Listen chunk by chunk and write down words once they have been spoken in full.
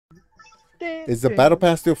Is the battle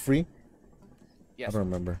pass still free? Yes. I don't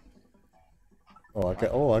remember.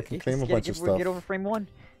 Oh, I can claim a bunch of stuff. Get over frame 1.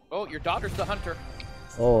 Oh, your daughter's the hunter.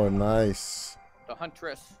 Oh, nice. The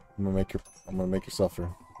huntress. I'm gonna make you suffer.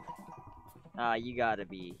 You gotta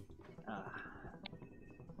be.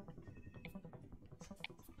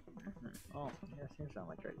 Oh, here's not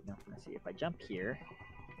much right now. Let's see if I jump here.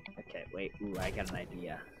 Okay, wait. Ooh, I got an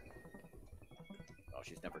idea. Oh,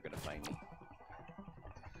 she's never gonna find me.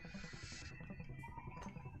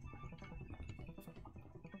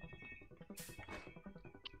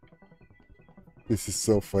 This is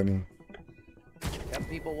so funny. Got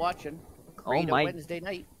people watching. Oh Crayta my. Wednesday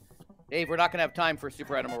night. Dave, we're not gonna have time for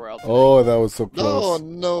Super Animal World. Oh, that was so No, close.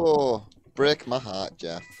 no. Break my heart,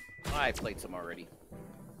 Jeff. I played some already.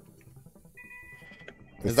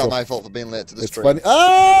 Is that my fault for being late to the It's stream? funny.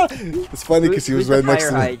 Ah! It's funny because he was Who's right the next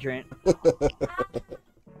to fire me. hydrant?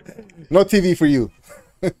 No TV for you.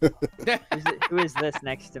 Who is this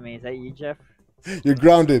next to me? Is that you, Jeff? You're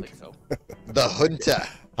grounded. So. The hunter.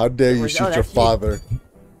 How dare you Oh, shoot your that's you. father?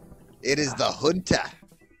 It is the hunter.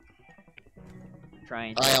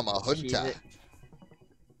 Trying. I am a cheese hunter. it.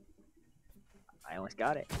 I almost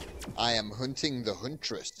got it. I am hunting the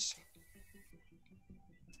huntress.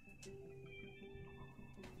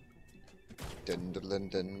 Dun dun dun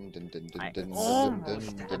dun dun dun dun dun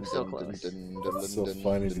almost- dun I'm dun so dun close. dun dun So dun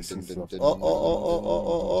funny dun to see dun stuff. dun Oh, dun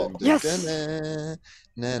oh. dun Yes! dun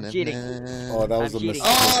dun dun Cheating. dun. Oh, that was I'm a cheating.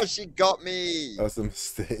 mistake. Oh, she got me. That was a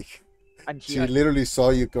mistake. I'm She cheating. literally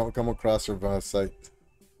saw you come across her sight.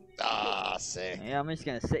 Ah, sick. Yeah, I'm just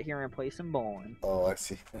gonna sit here and play some bowling. Oh, I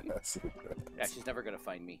see. I see. Yeah, she's never gonna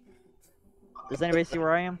find me. Does anybody see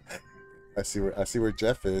where I am? I see where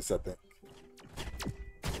Jeff is. I think.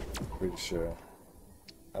 Pretty sure.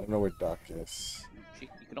 I don't know where Doc is. You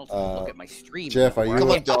can also look at my stream. Jeff, are you? Come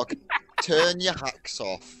on, Doc. Turn your hacks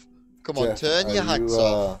off. Come on, Jeff, turn your are hacks you,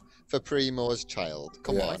 off for Primo's child.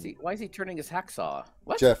 Come Yeah. on. Why is he turning his hacksaw?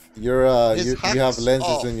 What? Jeff, you're His you have hacks lenses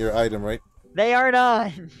off. in your item, right? They are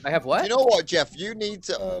done. I have what? You know what, Jeff? You need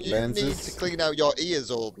to lenses? clean out your ears,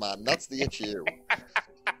 old man. That's the issue.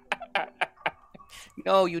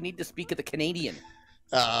 No, you need to speak of the Canadian.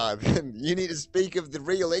 You need to speak of the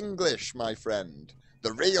real English, my friend.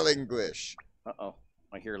 The real English. Uh-oh.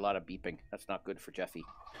 I hear a lot of beeping. That's not good for Jeffy.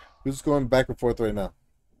 Who's going back and forth right now?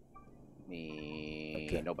 Me.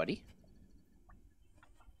 Okay. Nobody.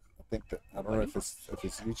 I think that I don't know if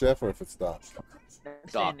it's you, Jeff, or if it's Doc. I'm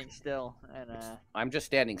standing still, and I'm just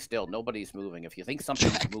standing still. Nobody's moving. If you think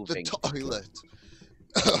something's Check moving, the toilet.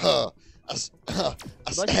 I let's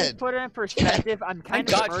just said, put it in perspective. I'm thank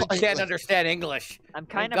kind of God you can't understand English. I'm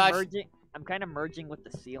kind Thank of God- merging. I'm kind of merging with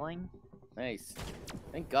the ceiling. Nice.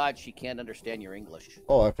 Thank God she can't understand your English.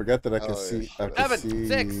 Oh, I forgot that I can Oh, see. shit. I can 7, see.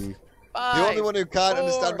 6, 5, the only one who can't four,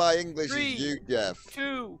 understand my English 3, is you, Jeff.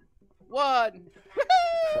 2, 1.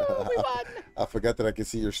 Woohoo! We won! I forgot that I could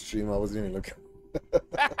see your stream. I wasn't even looking.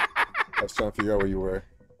 I was trying to figure out where you were.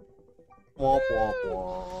 Womp womp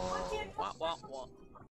womp. Wah, wah, wah.